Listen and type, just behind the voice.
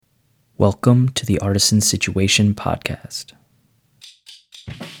Welcome to the Artisan Situation Podcast.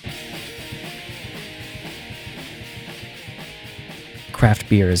 Craft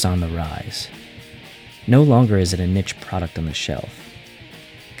beer is on the rise. No longer is it a niche product on the shelf.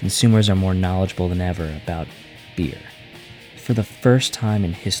 Consumers are more knowledgeable than ever about beer. For the first time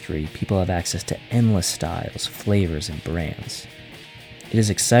in history, people have access to endless styles, flavors, and brands. It is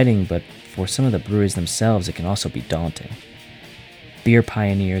exciting, but for some of the breweries themselves, it can also be daunting. Beer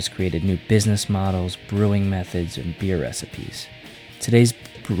pioneers created new business models, brewing methods, and beer recipes. Today's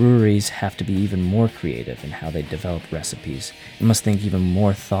breweries have to be even more creative in how they develop recipes and must think even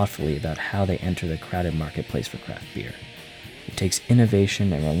more thoughtfully about how they enter the crowded marketplace for craft beer. It takes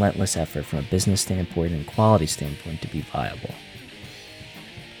innovation and relentless effort from a business standpoint and quality standpoint to be viable.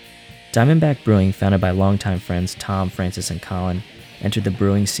 Diamondback Brewing, founded by longtime friends Tom, Francis, and Colin, entered the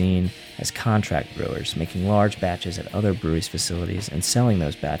brewing scene as contract brewers, making large batches at other breweries' facilities and selling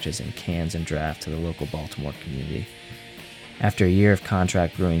those batches in cans and draft to the local Baltimore community. After a year of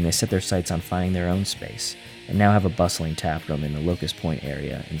contract brewing, they set their sights on finding their own space and now have a bustling tap room in the Locust Point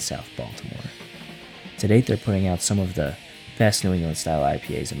area in South Baltimore. To date, they're putting out some of the best New England style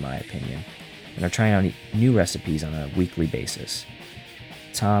IPAs in my opinion, and are trying out new recipes on a weekly basis.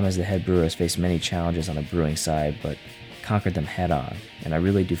 Tom, as the head brewer, has faced many challenges on the brewing side, but conquered them head on, and I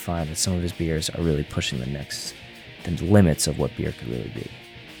really do find that some of his beers are really pushing the limits of what beer could really be.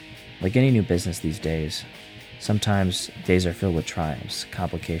 Like any new business these days, sometimes days are filled with triumphs,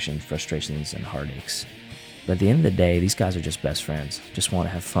 complications, frustrations, and heartaches. But at the end of the day, these guys are just best friends, just want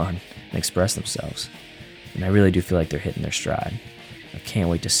to have fun and express themselves. And I really do feel like they're hitting their stride. I can't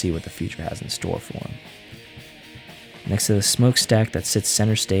wait to see what the future has in store for them. Next to the smokestack that sits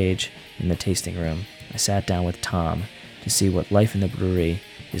center stage in the tasting room, I sat down with Tom to see what life in the brewery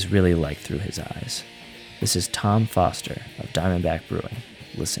is really like through his eyes. This is Tom Foster of Diamondback Brewing.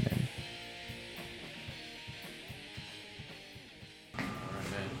 Listen in.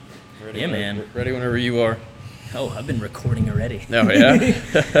 Yeah, man. Ready whenever you are. Oh, I've been recording already. Oh,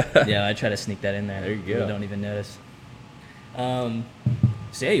 yeah? Yeah, I try to sneak that in there. There you go. People don't even notice. So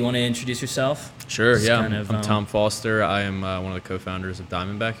yeah, you want to introduce yourself? Sure, Just yeah. I'm Tom Foster. I am one of the co-founders of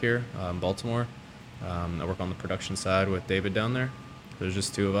Diamondback here in Baltimore. I work on the production side with David down there. There's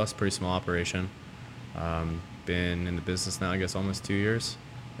just two of us, pretty small operation. Been in the business now, I guess, almost 2 years.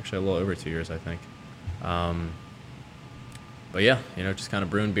 Actually, a little over 2 years, I think. But yeah, just kind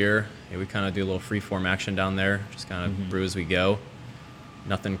of brewing beer. We kind of do a little free-form action down there, just kind of brew as we go.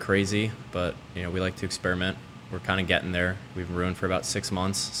 Nothing crazy, but, we like to experiment. We're kind of getting there. We've been brewing for about 6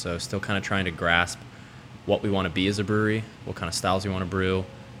 months, so still kind of trying to grasp what we want to be as a brewery, what kind of styles we want to brew.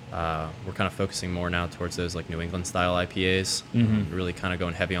 We're kind of focusing more now towards those like New England style IPAs. Really kind of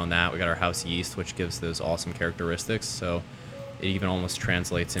going heavy on that. We got our house yeast, which gives those awesome characteristics. So it even almost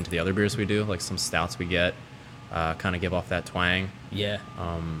translates into the other beers we do, like some stouts we get, kind of give off that twang. Yeah.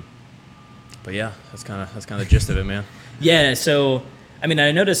 But yeah, that's kind of the gist of it, man. Yeah. So, I mean,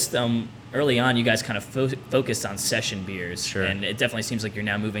 I noticed early on you guys kind of focused on session beers. Sure. And it definitely seems like you're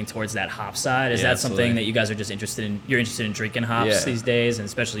now moving towards that hop side. Is Yeah, that absolutely. something that you guys are just interested in? You're interested in drinking hops Yeah. these days, and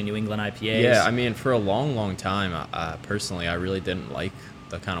especially New England IPAs? Yeah, I mean, for a long, long time, personally, I really didn't like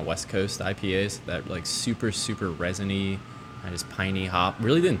the kind of West Coast IPAs, that like super, super resiny and just piney hop.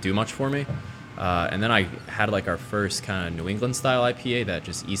 Really didn't do much for me. And then I had like our first kind of New England style IPA, that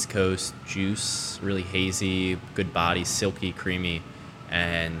just East Coast juice, really hazy, good body, silky, creamy.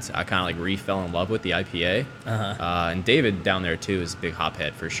 And I kind of like fell in love with the IPA. And David down there too is a big hop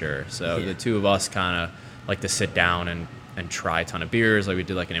head for sure. So Yeah. the two of us kind of like to sit down and try a ton of beers. Like we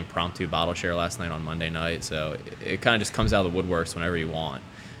did like an impromptu bottle share last night on Monday night. So it kind of just comes out of the woodworks whenever you want.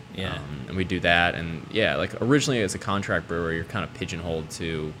 Yeah. And we do that. And yeah, like originally as a contract brewer, you're kind of pigeonholed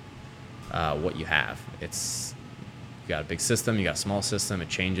to what you have. You got a big system, you got a small system. It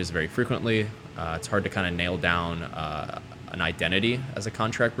changes very frequently. It's hard to kind of nail down an identity as a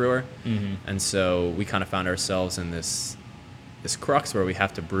contract brewer. And so we kind of found ourselves in this crux where we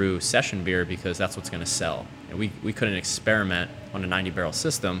have to brew session beer because that's what's going to sell. And we couldn't experiment on a 90-barrel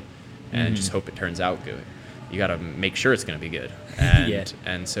system and just hope it turns out good. You got to make sure it's going to be good. And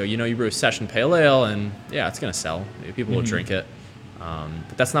and so you brew a session pale ale, and yeah, it's going to sell. People will drink it.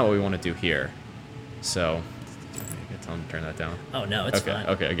 But that's not what we want to do here. So tell him to turn that down. Oh, no, it's fine.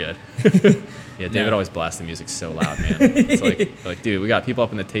 Okay, good. Yeah, David always blasts the music so loud, man. It's like, dude, we got people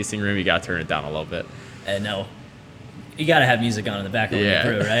up in the tasting room. You got to turn it down a little bit. No. You got to have music on in the background when you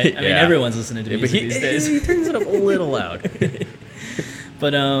brew, right? I mean, Yeah. everyone's listening to music these days. He turns it up a little loud.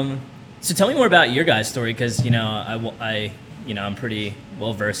 But, so tell me more about your guys' story, because, I'm pretty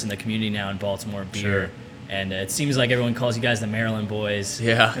well-versed in the community now in Baltimore beer. Sure. And it seems like everyone calls you guys the Maryland boys.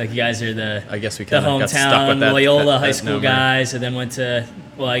 Yeah. Like you guys are the I guess we the kind of got stuck hometown with that, Loyola that high school number. guys, and then went to,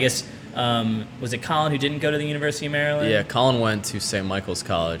 well, I guess, was it Colin who didn't go to the University of Maryland? Yeah, Colin went to St. Michael's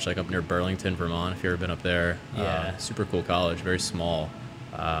College, like up near Burlington, Vermont, if you've ever been up there. Yeah. Super cool college, very small.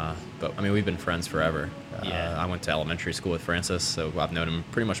 But, I mean, we've been friends forever. Yeah. I went to elementary school with Francis, so I've known him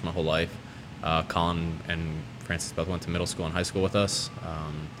pretty much my whole life. Colin and Francis both went to middle school and high school with us.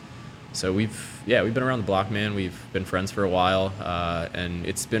 So we've been around the block, man. We've been friends for a while, and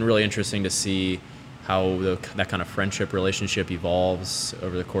it's been really interesting to see how that kind of friendship relationship evolves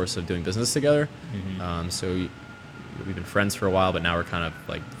over the course of doing business together. So we've been friends for a while, but now we're kind of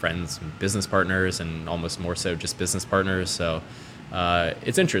like friends and business partners, and almost more so just business partners. So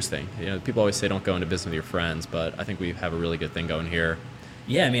it's interesting. People always say don't go into business with your friends, but I think we have a really good thing going here.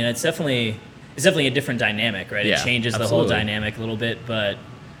 Yeah, I mean, it's definitely a different dynamic, right? Yeah, It changes absolutely. the whole dynamic a little bit, but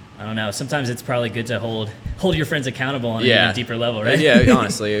I don't know. Sometimes it's probably good to hold your friends accountable on an even deeper level, right? Yeah,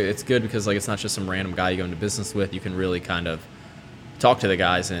 honestly, it's good because it's not just some random guy you go into business with. You can really kind of talk to the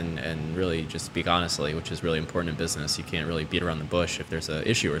guys and really just speak honestly, which is really important in business. You can't really beat around the bush if there's an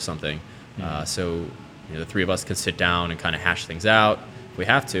issue or something. So the three of us can sit down and kind of hash things out if we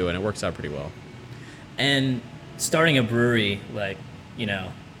have to, and it works out pretty well. And starting a brewery, like,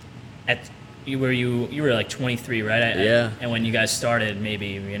 you were like 23, right? Yeah. And when you guys started,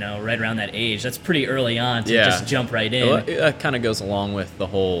 maybe, right around that age, that's pretty early on to Yeah. just jump right in. Well, that kind of goes along with the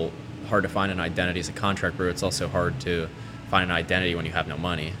whole hard to find an identity as a contract brewer. It's also hard to find an identity when you have no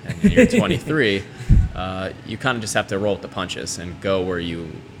money. And when you're 23, you kind of just have to roll with the punches and go where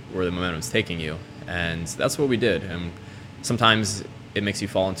the momentum's taking you. And that's what we did. And sometimes it makes you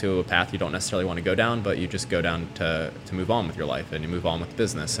fall into a path you don't necessarily want to go down, but you just go down to move on with your life, and you move on with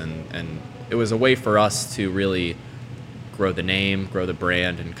business. And it was a way for us to really grow the name, grow the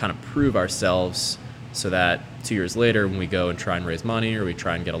brand, and kind of prove ourselves so that 2 years later when we go and try and raise money or we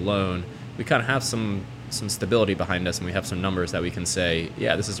try and get a loan, we kind of have some stability behind us, and we have some numbers that we can say,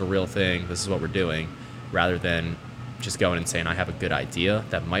 yeah, this is a real thing, this is what we're doing, rather than just going and saying, I have a good idea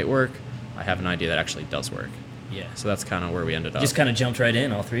that might work, I have an idea that actually does work. Yeah. So that's kind of where we ended up. Just kind of jumped right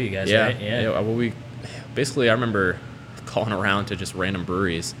in, all three of you guys, Yeah. right? Yeah. Well, I remember calling around to just random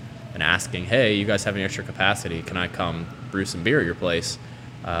breweries and asking, hey, you guys have any extra capacity? Can I come brew some beer at your place?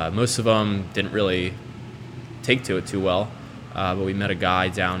 Most of them didn't really take to it too well, but we met a guy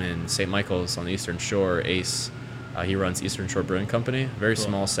down in St. Michael's on the Eastern Shore, Ace. He runs Eastern Shore Brewing Company. Very Cool.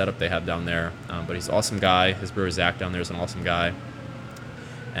 small setup they have down there, but he's an awesome guy. His brewer Zach down there is an awesome guy.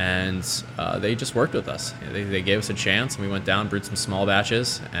 And they just worked with us. They gave us a chance, and we went down, brewed some small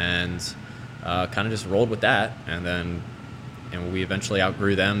batches, and kind of just rolled with that. And we eventually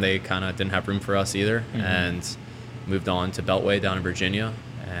outgrew them. They kind of didn't have room for us either, and moved on to Beltway down in Virginia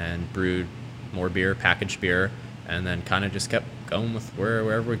and brewed more beer, packaged beer, and then kind of just kept going with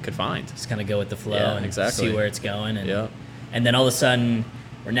wherever we could find. Just kind of go with the flow Yeah, and exactly. see where it's going. And, Yeah. and then all of a sudden,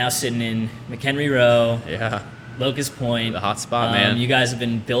 we're now sitting in McHenry Row, Yeah. Locust Point. The hot spot, man. You guys have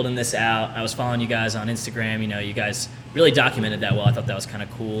been building this out. I was following you guys on Instagram. You guys really documented that well. I thought that was kind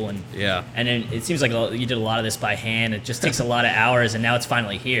of cool. And Yeah. And it seems like you did a lot of this by hand. It just takes a lot of hours, and now it's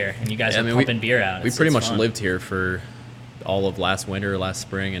finally here, and you guys are pumping beer out. We pretty much fun. lived here for all of last winter, last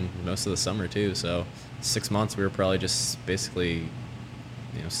spring, and most of the summer too. So 6 months we were probably just basically,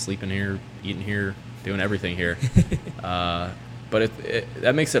 sleeping here, eating here, doing everything here. But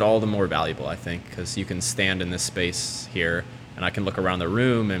that makes it all the more valuable, I think, because you can stand in this space here, and I can look around the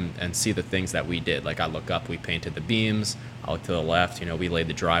room and see the things that we did. Like I look up, we painted the beams. I look to the left, we laid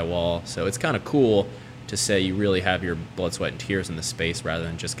the drywall. So it's kind of cool to say you really have your blood, sweat, and tears in the space rather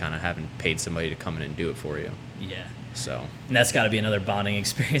than just kind of having paid somebody to come in and do it for you. Yeah. So. And that's got to be another bonding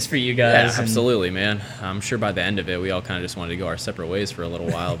experience for you guys. Yeah, absolutely, man. I'm sure by the end of it, we all kind of just wanted to go our separate ways for a little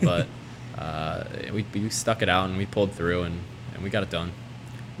while, but we stuck it out and we pulled through and we got it done.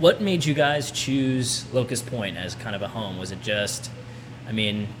 What made you guys choose Locust Point as kind of a home? Was it just,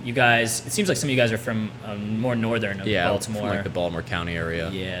 you guys, it seems like some of you guys are from more northern of Baltimore. From like the Baltimore County area.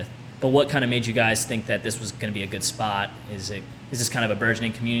 Yeah. But what kind of made you guys think that this was going to be a good spot? Is this kind of a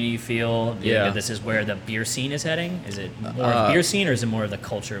burgeoning community you feel? Do you think that this is where the beer scene is heading? Is it more of the beer scene, or is it more of the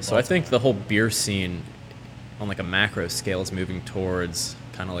culture of Baltimore? So I think the whole beer scene on like a macro scale is moving towards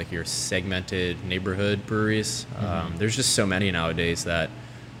kind of like your segmented neighborhood breweries. There's just so many nowadays that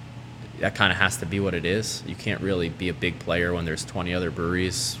kind of has to be what it is. You can't really be a big player when there's 20 other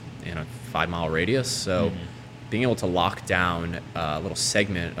breweries in a 5-mile radius. So being able to lock down a little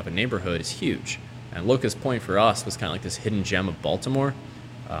segment of a neighborhood is huge. And Locust Point for us was kind of like this hidden gem of Baltimore.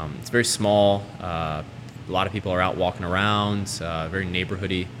 It's very small. A lot of people are out walking around, very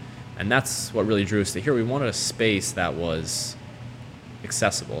neighborhoody. And that's what really drew us to here. We wanted a space that was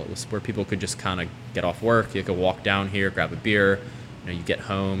accessible. It was where people could just kind of get off work. You could walk down here, grab a beer. You get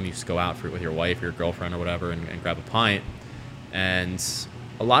home, you just go out with your wife or your girlfriend or whatever and grab a pint. And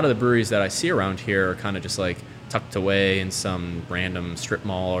a lot of the breweries that I see around here are kind of just like tucked away in some random strip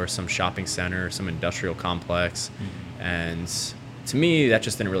mall or some shopping center or some industrial complex. Mm-hmm. And to me, that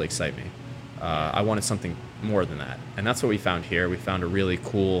just didn't really excite me. I wanted something more than that. And that's what we found here. We found a really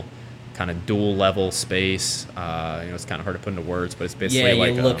cool kind of dual level space. It's kind of hard to put into words, but it's basically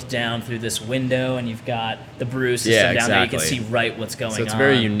like you look down through this window and you've got the brew system down there. You can see right what's going on. So it's a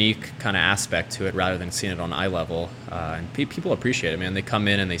very unique kind of aspect to it rather than seeing it on eye level. And people appreciate it, man. They come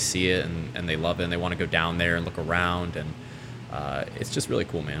in and they see it and they love it and they want to go down there and look around. And it's just really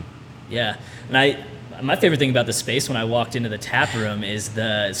cool, man. Yeah. And my favorite thing about the space when I walked into the tap room is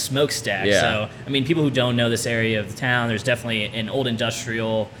the smokestack. Yeah. So, I mean, people who don't know this area of the town, there's definitely an old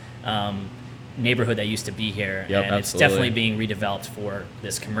industrial neighborhood that used to be here, yep, and it's definitely being redeveloped for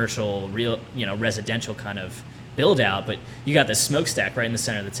this commercial, residential kind of build out. But you got this smokestack right in the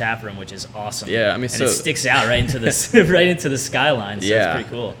center of the tap room, which is awesome. Yeah, I mean, and it sticks out right into this right into the skyline. So it's pretty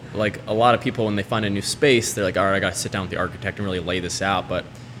cool. Like a lot of people, when they find a new space, they're like, all right, I got to sit down with the architect and really lay this out. But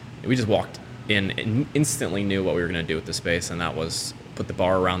we just walked in and instantly knew what we were going to do with the space, and that was put the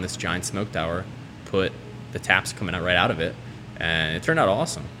bar around this giant smoke tower, put the taps coming out right out of it, and it turned out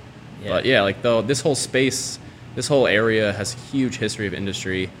awesome. Yeah. But this whole space, this whole area has a huge history of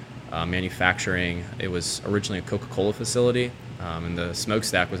industry, manufacturing. It was originally a Coca-Cola facility, and the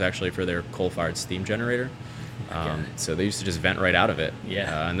smokestack was actually for their coal-fired steam generator. So they used to just vent right out of it.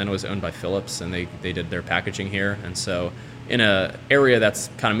 Yeah. And then it was owned by Phillips, and they did their packaging here. And so in an area that's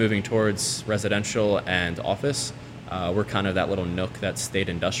kind of moving towards residential and office, we're kind of that little nook that stayed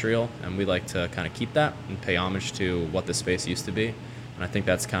industrial, and we like to kind of keep that and pay homage to what the space used to be. And I think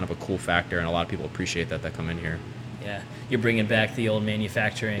that's kind of a cool factor, and a lot of people appreciate that come in here. Yeah, you're bringing back the old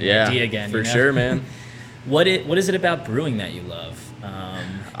manufacturing idea again. For sure, man. What is it about brewing that you love?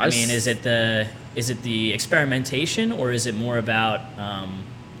 I mean, is it the experimentation, or is it more about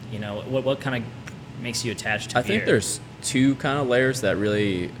what kind of makes you attached to beer? I think there's two kind of layers that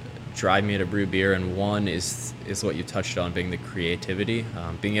really drive me to brew beer, and one is what you touched on, being the creativity,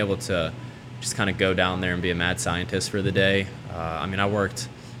 being able to just kind of go down there and be a mad scientist for the day. I worked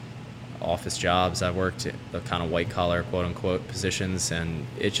office jobs. I worked the kind of white collar, quote unquote, positions, and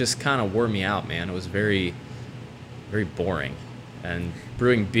it just kind of wore me out, man. It was very, very boring. And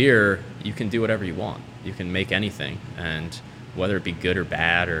brewing beer, you can do whatever you want. You can make anything, and whether it be good or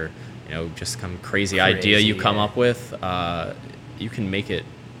bad, or just some crazy idea you come up with, you can make it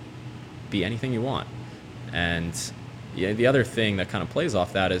be anything you want. And the other thing that kind of plays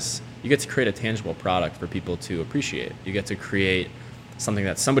off that is you get to create a tangible product for people to appreciate. You get to create something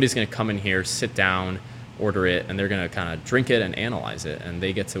that somebody's going to come in here, sit down, order it, and they're going to kind of drink it and analyze it, and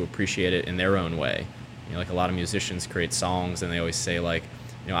they get to appreciate it in their own way. Like a lot of musicians create songs, and they always say, like,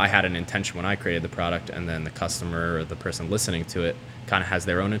 I had an intention when I created the product, and then the customer or the person listening to it kind of has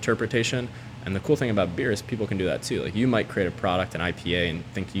their own interpretation. And the cool thing about beer is people can do that too. Like, you might create a product, an IPA, and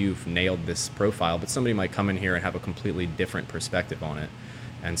think you've nailed this profile, but somebody might come in here and have a completely different perspective on it.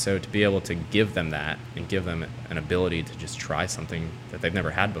 And so to be able to give them that and give them an ability to just try something that they've never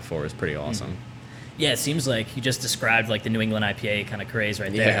had before is pretty awesome. Mm-hmm. Yeah, it seems like you just described like the New England IPA kind of craze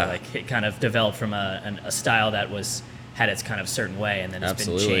right there. Yeah. Like it kind of developed from a style that had its kind of certain way, and then it's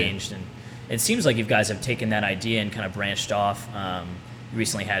Absolutely. been changed. And it seems like you guys have taken that idea and kind of branched off. You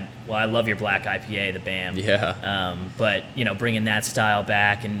recently had, I love your black IPA, the BAM. Yeah. But bringing that style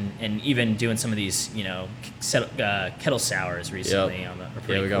back, and even doing some of these kettle sours recently. Yep.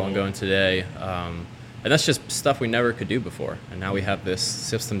 We got one going today. And that's just stuff we never could do before. And now we have this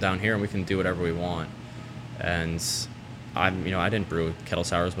system down here, and we can do whatever we want. And I didn't brew kettle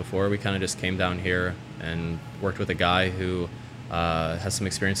sours before. We kind of just came down here and worked with a guy who has some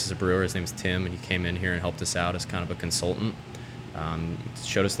experience as a brewer. His name's Tim, and he came in here and helped us out as kind of a consultant.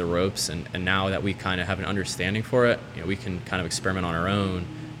 Showed us the ropes, and now that we kind of have an understanding for it, we can kind of experiment on our own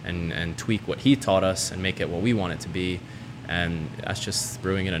and tweak what he taught us and make it what we want it to be. And that's just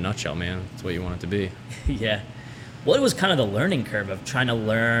brewing in a nutshell, man. That's what you want it to be. Yeah. What was kind of the learning curve of trying to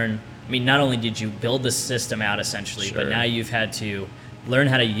learn? I mean, not only did you build the system out essentially, Sure. but now you've had to learn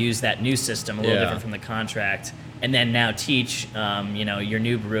how to use that new system a little different from the contract, and then now teach, your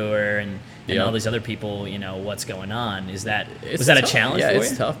new brewer and Yep. all these other people, what's going on. Was that It's a tough. challenge for Yeah, you?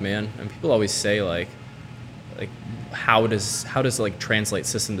 it's tough, man. And people always say like how does like translate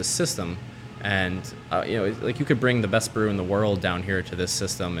system to system? And like you could bring the best brew in the world down here to this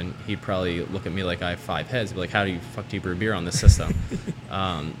system, and he'd probably look at me like I have 5 heads. Be like, how do you brew beer on this system?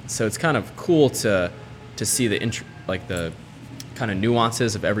 So it's kind of cool to see the kind of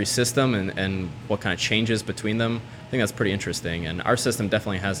nuances of every system and what kind of changes between them. I think that's pretty interesting. And our system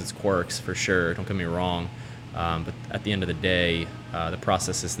definitely has its quirks for sure. Don't get me wrong. But at the end of the day, the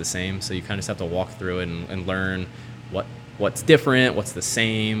process is the same. So you kind of just have to walk through it and learn what's different, what's the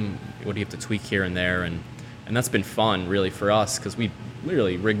same, what do you have to tweak here and there. And that's been fun really for us, because we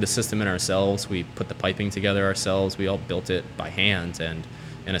literally rigged the system in ourselves. We put the piping together ourselves. We all built it by hand and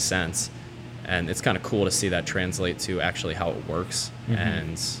in a sense. And it's kind of cool to see that translate to actually how it works. Mm-hmm.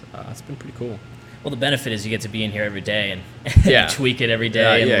 And it's been pretty cool. Well, the benefit is you get to be in here every day and tweak it every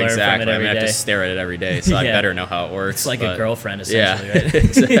day and learn exactly. from it every day. I have to stare at it every day, so I better know how it works. It's like a girlfriend, essentially, right?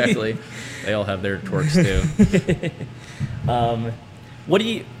 Exactly. They all have their quirks, too. What do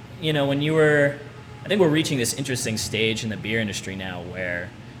you, when you were, I think we're reaching this interesting stage in the beer industry now where,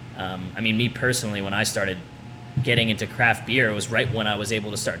 me personally, when I started getting into craft beer, it was right when I was able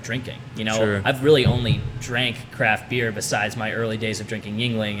to start drinking. Sure. I've really only drank craft beer besides my early days of drinking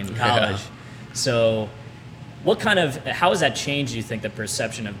Yingling in college. Yeah. So how has that changed, do you think, the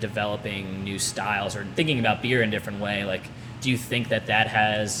perception of developing new styles or thinking about beer in a different way? Like, do you think that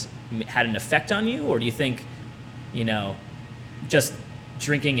has had an effect on you? Or do you think, just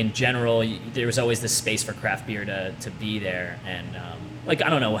drinking in general, there was always this space for craft beer to be there? And, I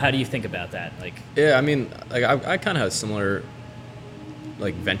don't know, how do you think about that? Yeah, I kind of had a similar,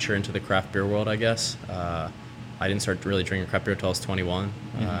 venture into the craft beer world, I guess. I didn't start really drinking craft beer until I was 21.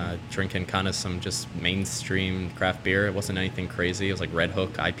 Drinking kind of some just mainstream craft beer. It wasn't anything crazy. It was like Red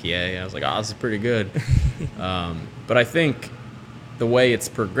Hook IPA. I was like, this is pretty good. But I think the way it's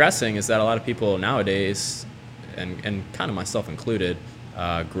progressing is that a lot of people nowadays, and kind of myself included,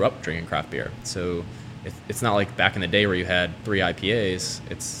 grew up drinking craft beer. So it's not like back in the day where you had 3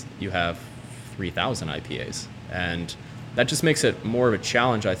 IPAs. You have 3,000 IPAs. And that just makes it more of a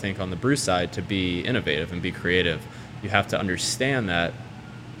challenge, I think, on the brew side to be innovative and be creative. You have to understand that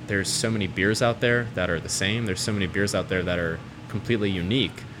there's so many beers out there that are the same. There's so many beers out there that are completely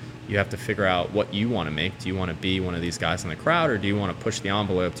unique. You have to figure out what you want to make. Do you want to be one of these guys in the crowd, or do you want to push the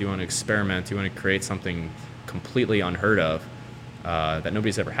envelope? Do you want to experiment? Do you want to create something completely unheard of that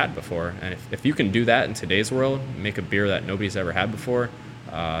nobody's ever had before? And if you can do that in today's world, make a beer that nobody's ever had before,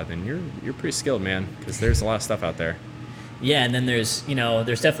 then you're pretty skilled, man, because there's a lot of stuff out there. Yeah, and then there's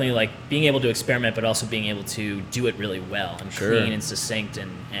definitely being able to experiment, but also being able to do it really well and clean and succinct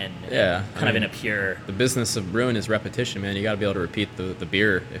and in a pure. The business of brewing is repetition, man. You got to be able to repeat the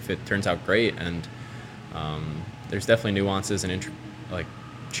beer if it turns out great, and there's definitely nuances and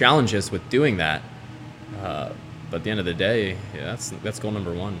challenges with doing that. But at the end of the day, that's goal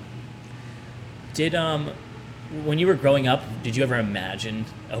number 1. When you were growing up, did you ever imagine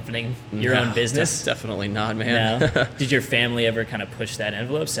opening your own business? Definitely not, man. No? Did your family ever kind of push that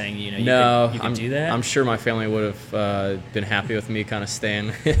envelope, saying, you could do that? I'm sure my family would have been happy with me kind of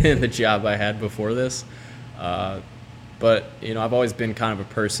staying in the job I had before this. But, I've always been kind of a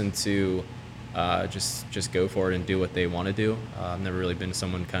person to just go for it and do what they want to do. I've never really been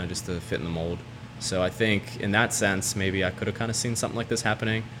someone kind of just to fit in the mold. So I think in that sense, maybe I could have kind of seen something like this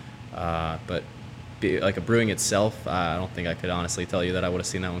happening. But a brewing itself, I don't think I could honestly tell you that I would have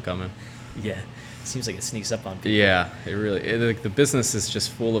seen that one coming. Yeah, seems like it sneaks up on people. Yeah, it really. The business is just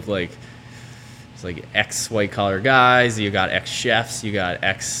full of it's ex white collar guys. You got ex chefs. You got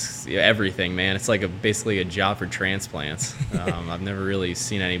ex everything, man. It's basically a job for transplants. I've never really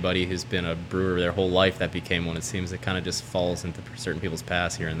seen anybody who's been a brewer their whole life that became one. It seems it kind of just falls into certain people's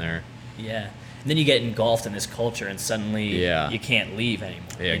past here and there. Yeah. And then you get engulfed in this culture, and suddenly you can't leave anymore.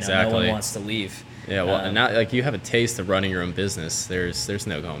 Yeah, exactly. No one wants to leave. Yeah, well, and now you have a taste of running your own business. There's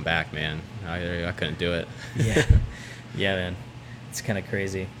no going back, man. I couldn't do it. Yeah, man, it's kind of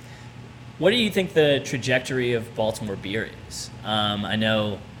crazy. What do you think the trajectory of Baltimore beer is?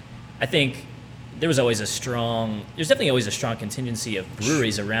 I think there's definitely always a strong contingency of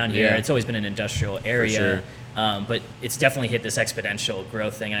breweries around here. Yeah. It's always been an industrial area. For sure. But it's definitely hit this exponential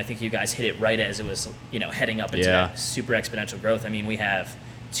growth thing, and I think you guys hit it right as it was, heading up into that super exponential growth. We have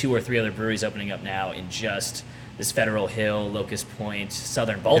 2 or 3 other breweries opening up now in just this Federal Hill, Locust Point,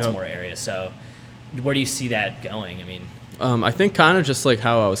 Southern Baltimore area. So where do you see that going? I think kind of just like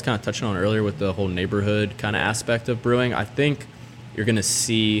how I was kind of touching on earlier with the whole neighborhood kind of aspect of brewing. I think you're going to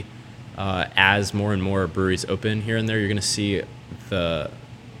see as more and more breweries open here and there, you're going to see the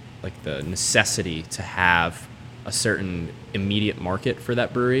necessity to have a certain immediate market for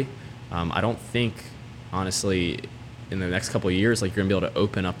that brewery. I don't think, honestly, in the next couple of years, like you're gonna be able to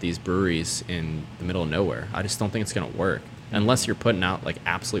open up these breweries in the middle of nowhere. I just don't think it's gonna work unless you're putting out like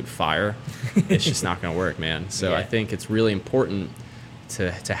absolute fire. It's just not gonna work, man. So I think it's really important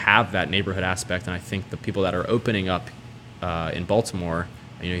to have that neighborhood aspect, and I think the people that are opening up in Baltimore,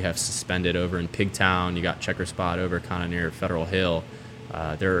 you have Suspended over in Pigtown, you got Checker Spot over kind of near Federal Hill.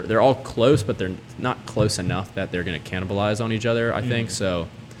 They're all close, but they're not close enough that they're going to cannibalize on each other, I think. So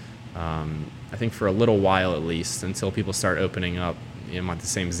I think for a little while at least, until people start opening up at the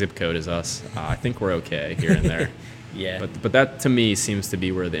same zip code as us, I think we're okay here and there. Yeah. But that to me seems to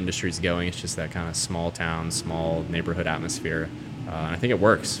be where the industry's going. It's just that kind of small town, small neighborhood atmosphere. And I think it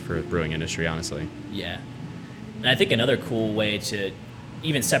works for the brewing industry, honestly. Yeah. And I think another cool way to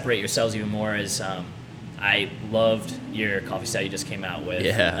even separate yourselves even more is I loved your coffee stout you just came out with.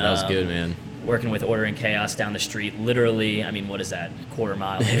 Yeah, that was good, man. Working with Order and Chaos down the street, literally, I mean, what is that, a quarter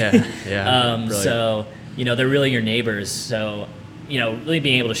mile? Yeah. So, they're really your neighbors. So, really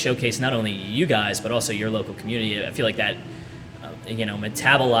being able to showcase not only you guys, but also your local community. I feel like that,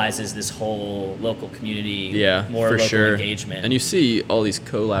 metabolizes this whole local community, more for local sure. engagement. And you see all these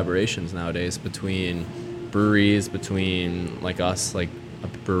collaborations nowadays between breweries, between like us, like a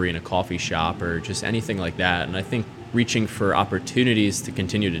brewery and a coffee shop, or just anything like that. And I think reaching for opportunities to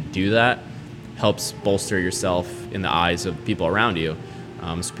continue to do that helps bolster yourself in the eyes of people around you.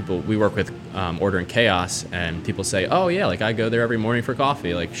 So we work with Order and Chaos, and people say, oh yeah, like I go there every morning for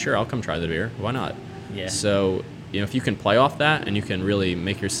coffee. Like, sure, I'll come try the beer. Why not? Yeah. So, if you can play off that and you can really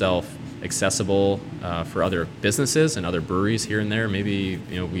make yourself accessible for other businesses and other breweries here and there, maybe,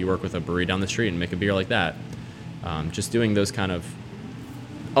 we work with a brewery down the street and make a beer like that. Just doing those kind of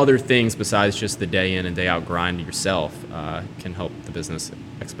other things besides just the day in and day out grind yourself can help the business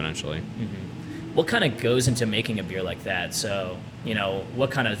exponentially. Mm-hmm. What kind of goes into making a beer like that? So,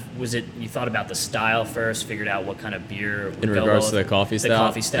 what kind of, was it, you thought about the style first, figured out what kind of beer would in go regards well to the coffee stout? The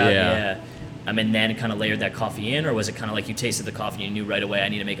coffee stout, yeah. And then kind of layered that coffee in, or was it kind of like you tasted the coffee and you knew right away, I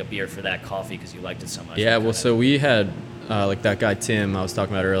need to make a beer for that coffee because you liked it so much? Yeah, well, so we had like that guy Tim I was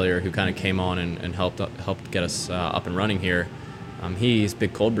talking about earlier, who kind of came on and helped get us up and running here. He's a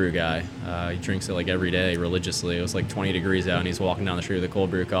big cold brew guy. He drinks it like every day religiously. It was like 20 degrees out, and he's walking down the street with a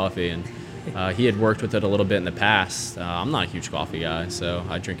cold brew coffee. And he had worked with it a little bit in the past. I'm not a huge coffee guy, so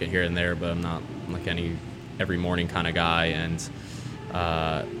I drink it here and there, but I'm not like any every morning kind of guy. And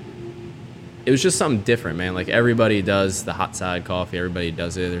it was just something different, man. Like everybody does the hot side coffee, everybody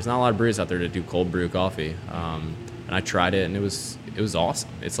does it. There's not a lot of breweries out there that do cold brew coffee. And I tried it, and it was awesome.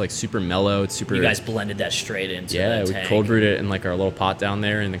 It's like super mellow. It's super. You guys blended that straight into the we tank. cold brewed it in like our little pot down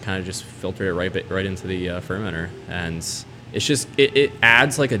there, and then kind of just filtered it right into the fermenter. And it's just it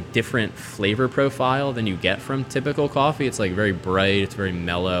adds like a different flavor profile than you get from typical coffee. It's like very bright. It's very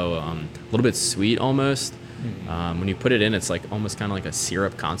mellow. A little bit sweet almost. When you put it in, it's like almost kind of like a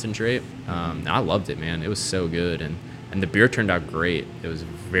syrup concentrate. I loved it, man. It was so good, and the beer turned out great. It was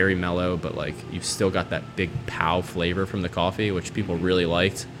very mellow, but like you've still got that big pow flavor from the coffee, which people really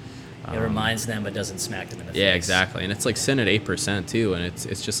liked. It reminds them, but doesn't smack them in the face. Yeah, exactly. And it's like sitting at 8% too, and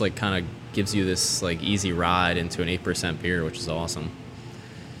it's just like kind of gives you this like easy ride into an 8% beer, which is awesome.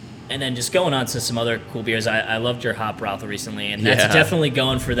 And then just going on to some other cool beers, I loved your hop brothel recently, and that's definitely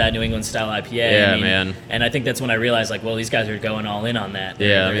going for that New England style IPA. Yeah, man. And I think that's when I realized, like, well, these guys are going all in on that.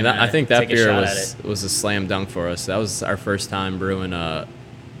 Yeah, I mean, I think that beer was a slam dunk for us. That was our first time brewing a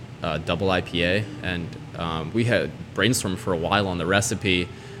double IPA, and we had brainstormed for a while on the recipe,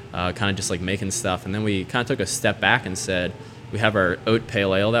 kind of just like making stuff, and then we kind of took a step back and said, we have our oat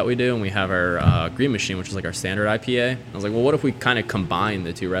pale ale that we do, and we have our Green Machine, which is like our standard IPA. I was like, well, what if we kind of combine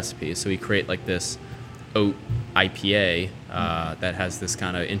the two recipes? So we create like this oat IPA that has this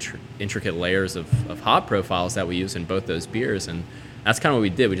kind of intricate layers of hop profiles that we use in both those beers. And that's kind of what we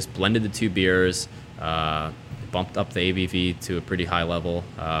did. We just blended the two beers, bumped up the ABV to a pretty high level,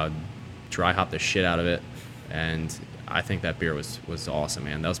 dry hopped the shit out of it. And I think that beer was awesome,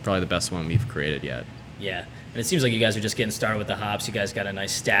 man. That was probably the best one we've created yet. Yeah. And it seems like you guys are just getting started with the hops. You guys got a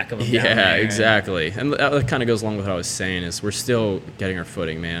nice stack of them down there. Yeah, exactly. And that kind of goes along with what I was saying is we're still getting our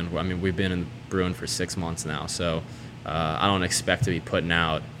footing, man. I mean, we've been in brewing for 6 months now, so I don't expect to be putting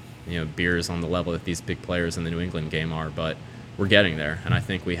out, beers on the level that these big players in the New England game are, but we're getting there. And I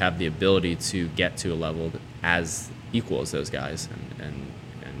think we have the ability to get to a level as equal as those guys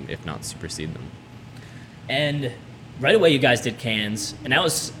and if not supersede them. And right away, you guys did cans, and that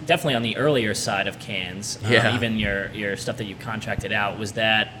was definitely on the earlier side of cans. Yeah. Even your stuff that you contracted out,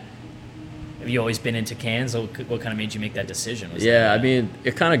 have you always been into cans? What kind of made you make that decision? I mean,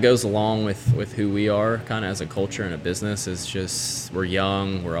 it kind of goes along with who we are, kind of as a culture and a business. Is just we're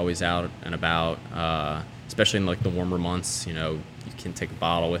young, we're always out and about. especially in like the warmer months. You know, you can take a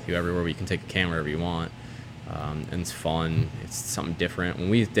bottle with you everywhere, but you can take a can wherever you want. And it's fun. It's something different. When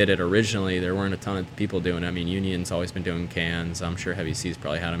we did it originally, there weren't a ton of people doing it. I mean, Union's always been doing cans. I'm sure Heavy C's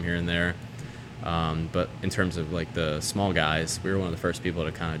probably had them here and there. But in terms of like the small guys, we were one of the first people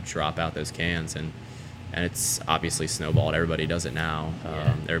to kind of drop out those cans, and it's obviously snowballed. Everybody does it now.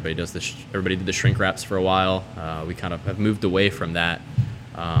 Everybody does everybody did the shrink wraps for a while. We kind of have moved away from that.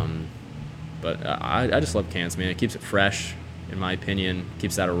 But I just love cans, man. It keeps it fresh, in my opinion.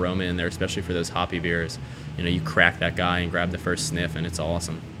 Keeps that aroma in there, especially for those hoppy beers. You know, you crack that guy and grab the first sniff, and it's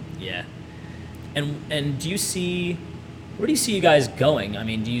awesome. Yeah. And where do you see you guys going? I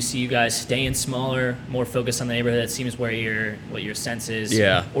mean, do you see you guys staying smaller, more focused on the neighborhood? That seems what your sense is.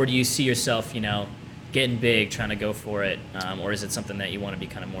 Yeah. Or do you see yourself, getting big, trying to go for it? Or is it something that you want to be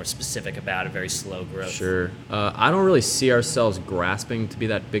kind of more specific about, a very slow growth? Sure. I don't really see ourselves grasping to be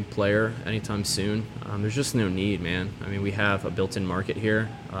that big player anytime soon. There's just no need, man. I mean, we have a built-in market here.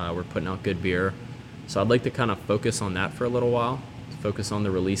 We're putting out good beer. So I'd like to kind of focus on that for a little while, focus on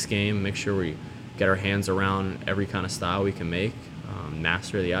the release game, make sure we get our hands around every kind of style we can make,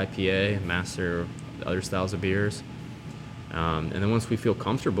 master the IPA, master the other styles of beers. And then once we feel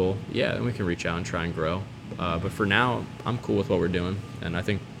comfortable, then we can reach out and try and grow. But for now, I'm cool with what we're doing, and I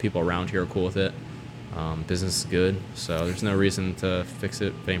think people around here are cool with it. Business is good, so there's no reason to fix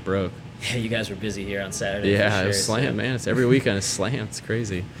it if it ain't broke. Yeah, you guys were busy here on Saturday. Yeah, for sure, it's slam, man. It's every weekend. It's slam. It's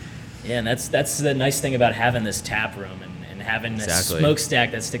crazy. Yeah, and that's the nice thing about having this tap room and having a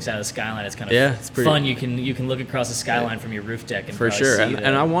smokestack that sticks out of the skyline. It's kind of it's pretty fun. You can look across the skyline from your roof deck and for sure. See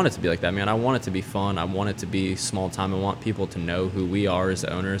and I want it to be like that, man. I want it to be fun. I want it to be small time. I want people to know who we are as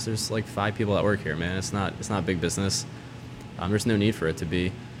owners. There's like 5 people that work here, man. It's not big business. There's no need for it to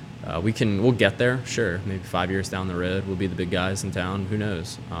be. We'll get there, sure. Maybe 5 years down the road, we'll be the big guys in town. Who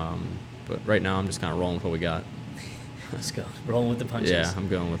knows? But right now, I'm just kind of rolling with what we got. Let's go. Rolling with the punches. Yeah, I'm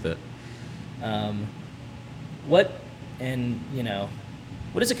going with it. What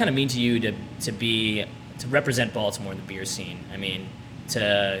does it kind of mean to you to represent Baltimore in the beer scene? I mean,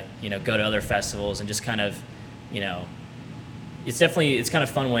 to go to other festivals and just kind of, it's kind of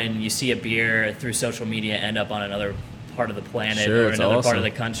fun when you see a beer through social media end up on another part of the planet or another part of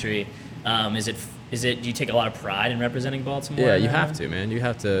the country. Do you take a lot of pride in representing Baltimore? Yeah, you have to, man. You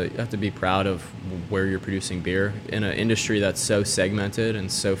have to be proud of where you're producing beer in an industry that's so segmented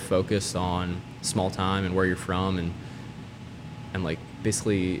and so focused on small time and where you're from, and like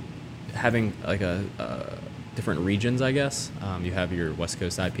basically having like a different regions, I guess. You have your West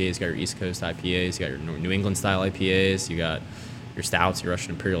Coast IPAs, you got your East Coast IPAs, you got your New England style IPAs, you got your stouts, your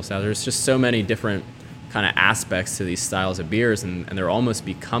Russian Imperial stouts. There's just so many different kind of aspects to these styles of beers, and they're almost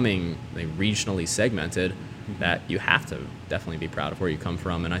becoming like regionally segmented, that you have to definitely be proud of where you come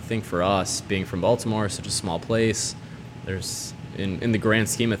from. And I think for us, being from Baltimore, such a small place, there's in the grand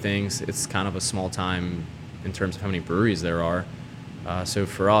scheme of things, it's kind of a small time in terms of how many breweries there are. So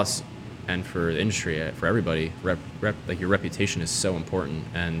for us and for the industry, for everybody, like your reputation is so important,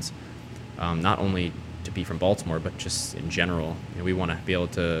 and not only to be from Baltimore, but just in general. We want to be able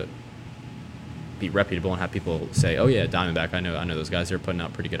to be reputable and have people say, "Oh yeah, Diamondback, I know those guys. They're putting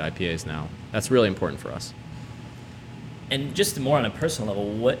out pretty good IPAs now." That's really important for us. And just more on a personal level,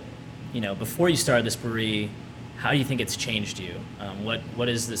 what before you started this brewery, how do you think it's changed you? What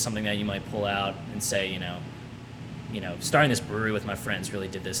is something that you might pull out and say, starting this brewery with my friends really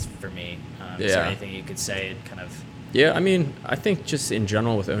did this for me? Is there anything you could say? Kind of. Yeah, I mean, I think just in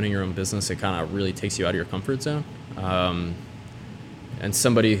general with owning your own business, it kind of really takes you out of your comfort zone. And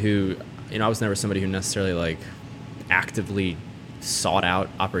somebody who, I was never somebody who necessarily like actively sought out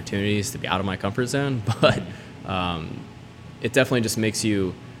opportunities to be out of my comfort zone, but it definitely just makes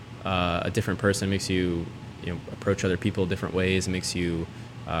you a different person, makes you, approach other people different ways, and makes you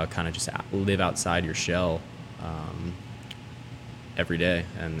kind of just live outside your shell every day.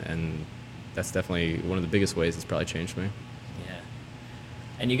 And that's definitely one of the biggest ways it's probably changed me. Yeah.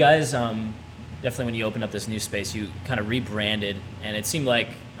 And you guys, definitely when you opened up this new space, you kind of rebranded, and it seemed like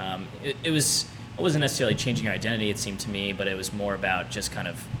it wasn't necessarily changing your identity, it seemed to me, but it was more about just kind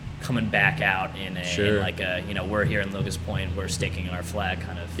of coming back out in like a, we're here in Locust Point, we're staking our flag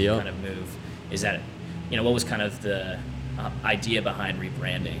kind of move. Is that, what was kind of the idea behind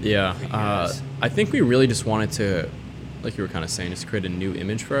rebranding? Yeah, I think we really just wanted to, like you were kind of saying, just create a new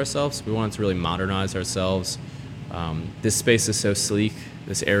image for ourselves. We wanted to really modernize ourselves. This space is so sleek.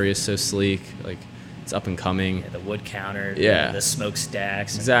 This area is so sleek. Like, it's up and coming. Yeah, the wood counter. Yeah. The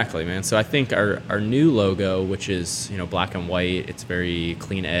smokestacks. Exactly, man. So I think our new logo, which is, black and white, it's very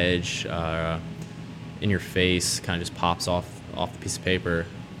clean edge, in your face, kind of just pops off the piece of paper.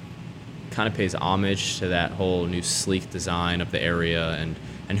 kind of pays homage to that whole new sleek design of the area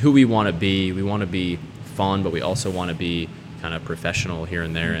and who we want to be. We want to be fun, but we also want to be kind of professional here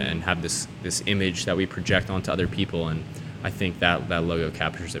and there and have this image that we project onto other people. And I think that logo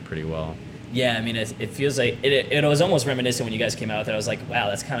captures it pretty well. Yeah, I mean, it feels like it was almost reminiscent when you guys came out with it. I was like, wow,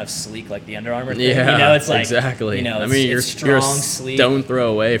 that's kind of sleek, like the Under Armour thing. Yeah, it's like, exactly. It's, I mean, it's you're strong, a sleek. stone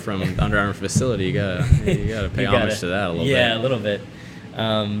throw away from Under Armour facility. You gotta pay homage to that a little bit. Yeah, a little bit.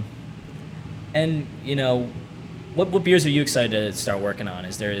 And what beers are you excited to start working on?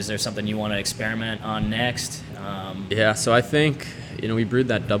 Is there something you want to experiment on next? Yeah, so I think we brewed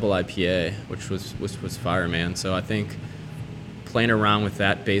that double IPA, which was fire, man. So I think playing around with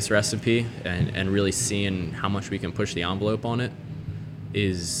that base recipe and really seeing how much we can push the envelope on it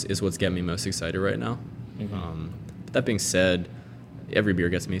is what's getting me most excited right now. Mm-hmm. But that being said, every beer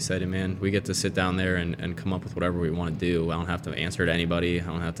gets me excited, man. We get to sit down there and come up with whatever we want to do. I don't have to answer to anybody. I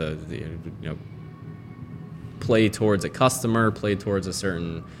don't have to play towards a customer, play towards a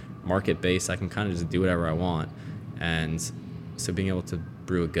certain market base. I can kind of just do whatever I want. And so being able to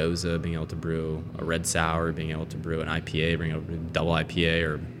brew a Goza, being able to brew a red sour, being able to brew an IPA, being able to brew a double IPA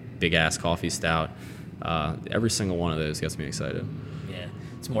or big ass coffee stout, every single one of those gets me excited. Yeah,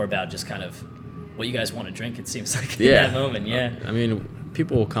 it's more about just kind of what you guys want to drink, it seems like, in that moment. Yeah, I mean,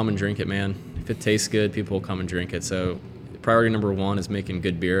 people will come and drink it, man. If it tastes good, people will come and drink it. So priority number one is making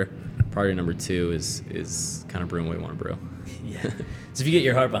good beer. Priority number two is kind of brewing what we want to brew. Yeah. So if you get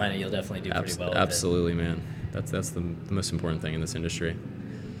your heart behind it, you'll definitely do pretty well with absolutely, man. That's the most important thing in this industry.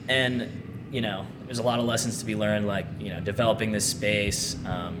 And there's a lot of lessons to be learned, like developing this space,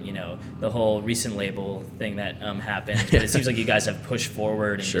 the whole recent label thing that happened. But it seems like you guys have pushed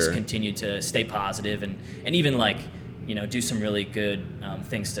forward and just continued to stay positive and even do some really good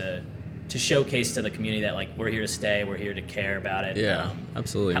things to showcase to the community that we're here to stay, we're here to care about it. Yeah,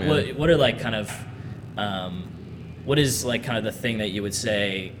 absolutely, man. What are what is kind of the thing that you would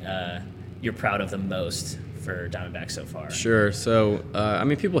say you're proud of the most for Diamondback so far? Sure. So, I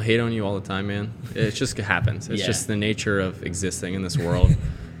mean, people hate on you all the time, man. It just happens. It's just the nature of existing in this world.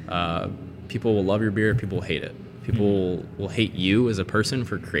 People will love your beer. People will hate it. People will hate you as a person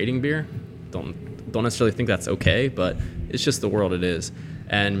for creating beer. Don't necessarily think that's okay, but it's just the world it is.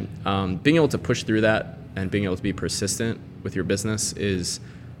 And being able to push through that and being able to be persistent with your business is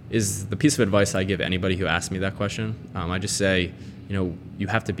the piece of advice I give anybody who asks me that question. I just say, you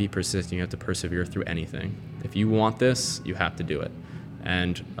have to be persistent. You have to persevere through anything. If you want this, you have to do it.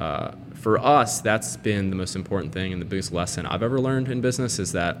 And for us, that's been the most important thing and the biggest lesson I've ever learned in business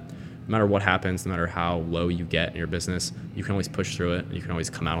is that no matter what happens, no matter how low you get in your business, you can always push through it and you can always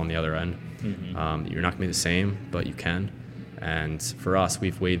come out on the other end. Mm-hmm. You're not going to be the same, but you can. And for us,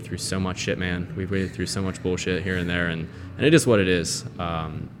 we've waded through so much shit, man. We've waded through so much bullshit here and there, and it is what it is.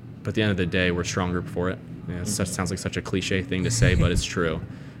 But at the end of the day, we're stronger for it. It sounds like such a cliche thing to say, but it's true.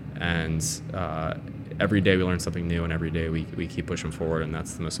 And every day we learn something new, and every day we keep pushing forward, and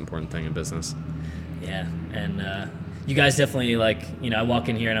that's the most important thing in business. Yeah, and you guys definitely I walk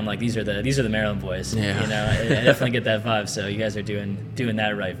in here and I'm like, these are the Maryland boys. Yeah. I definitely get that vibe. So you guys are doing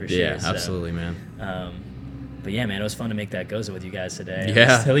that right for sure. Yeah, so, absolutely, man. But yeah, man, it was fun to make that Goza with you guys today.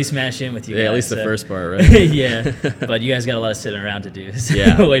 Yeah. At least smash in with you guys. Yeah, at least the first part, right? Yeah. But you guys got a lot of sitting around to do.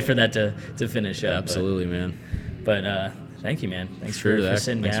 So wait for that to finish up. Absolutely, man. But thank you, man. Thanks for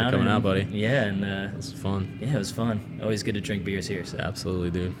sitting Thanks down. for coming out, buddy. Yeah, and it was fun. Yeah, it was fun. Always good to drink beers here. So. Absolutely,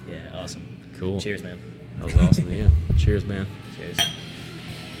 dude. Yeah, awesome. Cool. Cheers, man. That was awesome. Yeah. Cheers, man. Cheers.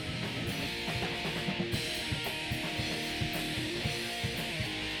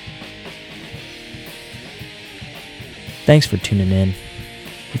 Thanks for tuning in.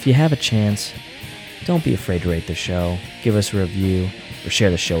 If you have a chance, don't be afraid to rate the show, give us a review, or share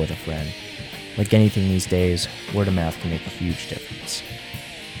the show with a friend. Like anything these days, word of mouth can make a huge difference.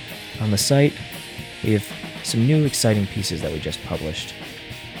 On the site, we have some new exciting pieces that we just published.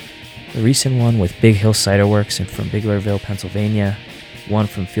 The recent one with Big Hill Cider Works from Biglerville, Pennsylvania, one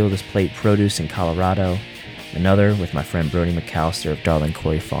from Fieldless Plate Produce in Colorado, another with my friend Brody McAllister of Darling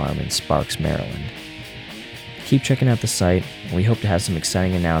Quarry Farm in Sparks, Maryland. Keep checking out the site, and we hope to have some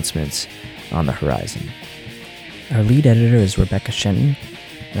exciting announcements on the horizon. Our lead editor is Rebecca Shenton,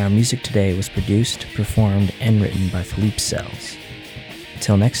 and our music today was produced, performed, and written by Philippe Sells.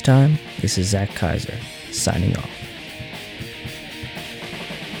 Till next time, this is Zach Kaiser, signing off.